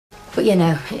But, you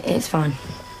know, it's fine.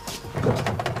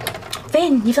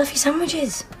 Vin, you've left your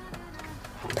sandwiches.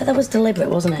 But that was deliberate,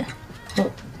 wasn't it?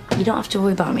 Look, you don't have to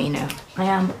worry about me, you know. I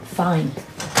am fine.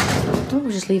 I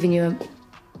was just leaving you a...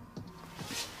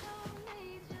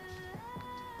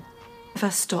 If I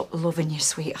stopped loving you,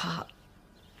 sweetheart,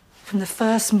 from the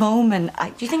first moment,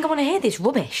 Do you think I want to hear this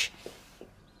rubbish?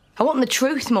 I want the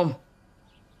truth, Mum.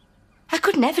 I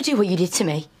could never do what you did to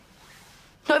me.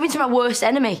 Not even to my worst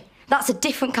enemy. That's a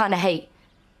different kind of hate.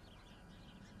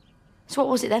 So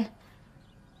what was it then?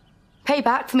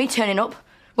 Payback for me turning up,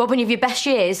 robbing you of your best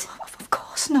years? Of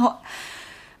course not.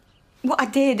 What I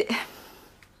did...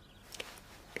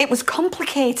 It was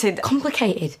complicated.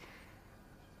 Complicated?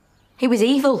 He was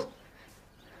evil.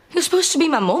 He was supposed to be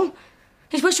my mum.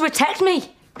 He was supposed to protect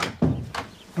me. Oh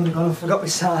my God, I forgot my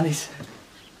sarnies.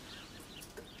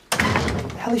 What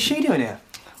the hell is she doing here?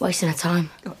 Wasting her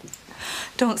time.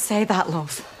 Don't say that,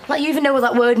 love. Like you even know what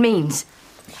that word means.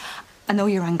 I know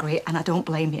you're angry and I don't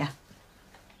blame you.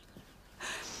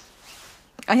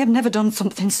 I have never done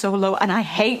something so low and I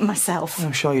hate myself.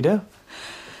 I'm sure you do.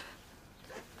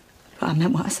 But I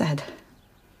meant what I said.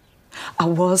 I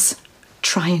was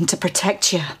trying to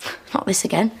protect you. Not this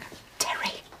again.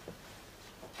 Terry.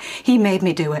 He made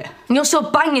me do it. And you're still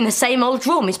banging the same old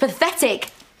drum. It's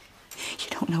pathetic. You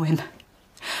don't know him.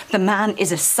 The man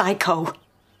is a psycho.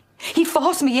 He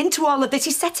forced me into all of this.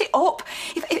 He set it up.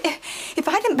 If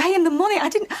I didn't pay him the money,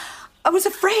 I was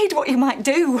afraid what he might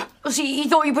do. So you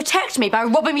thought you'd protect me by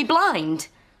robbing me blind?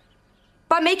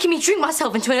 By making me drink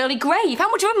myself into an early grave? How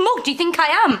much of a mug do you think I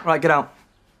am? Right, get out.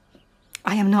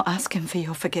 I am not asking for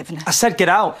your forgiveness. I said get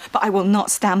out. But I will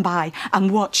not stand by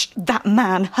and watch that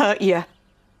man hurt you.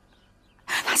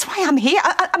 That's why I'm here.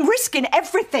 I'm risking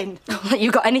everything.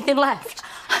 You got anything left?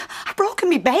 I've broken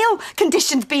me bail,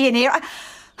 conditions being here.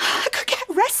 I could get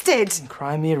arrested.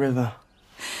 Cry me a river.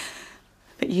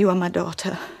 But you are my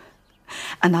daughter,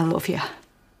 and I love you.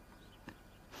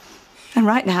 And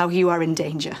right now, you are in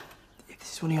danger.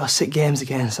 This is one of your sick games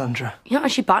again, Sandra. You're not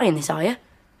actually buying this, are you?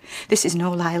 This is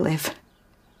no lie, Liv.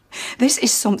 This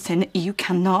is something you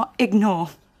cannot ignore.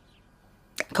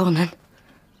 Go on, then.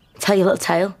 Tell your little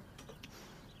tale.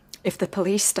 If the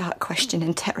police start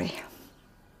questioning Terry,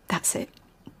 that's it.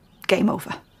 Game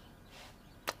over.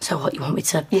 So what, you want me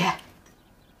to... Yeah.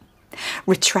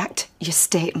 Retract your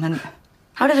statement.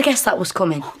 How did I guess that was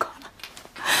coming? Oh, God.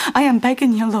 I am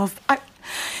begging you, love.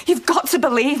 You've got to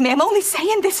believe me. I'm only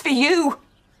saying this for you.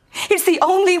 It's the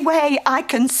only way I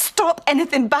can stop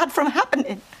anything bad from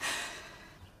happening.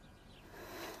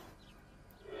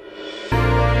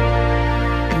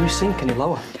 Can you sink any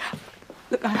lower?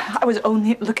 Look, I was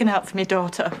only looking out for my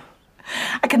daughter.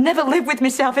 I can never live with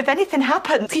myself if anything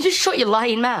happens. You just shut your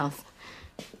lying mouth.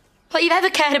 Like you've ever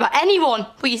cared about anyone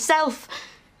but yourself.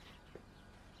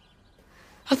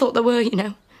 I thought there were, you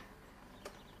know.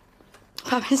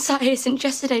 I've been sat here since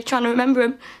yesterday trying to remember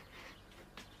them.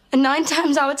 And 9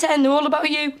 times out of 10, they're all about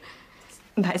you.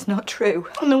 That is not true.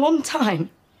 And the one time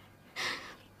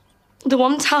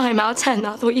out of 10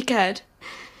 that I thought you cared,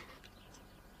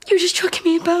 you were just chucking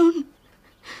me a bone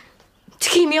to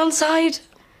keep me on side.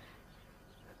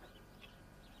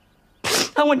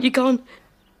 I want you gone.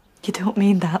 You don't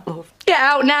mean that, love. Get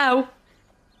out now,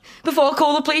 before I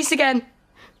call the police again.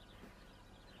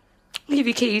 I'll give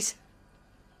you keys.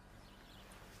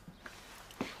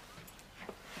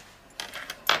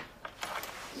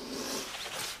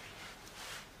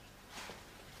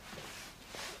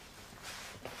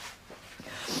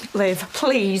 Liv,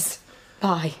 please.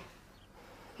 Bye,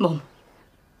 Mum.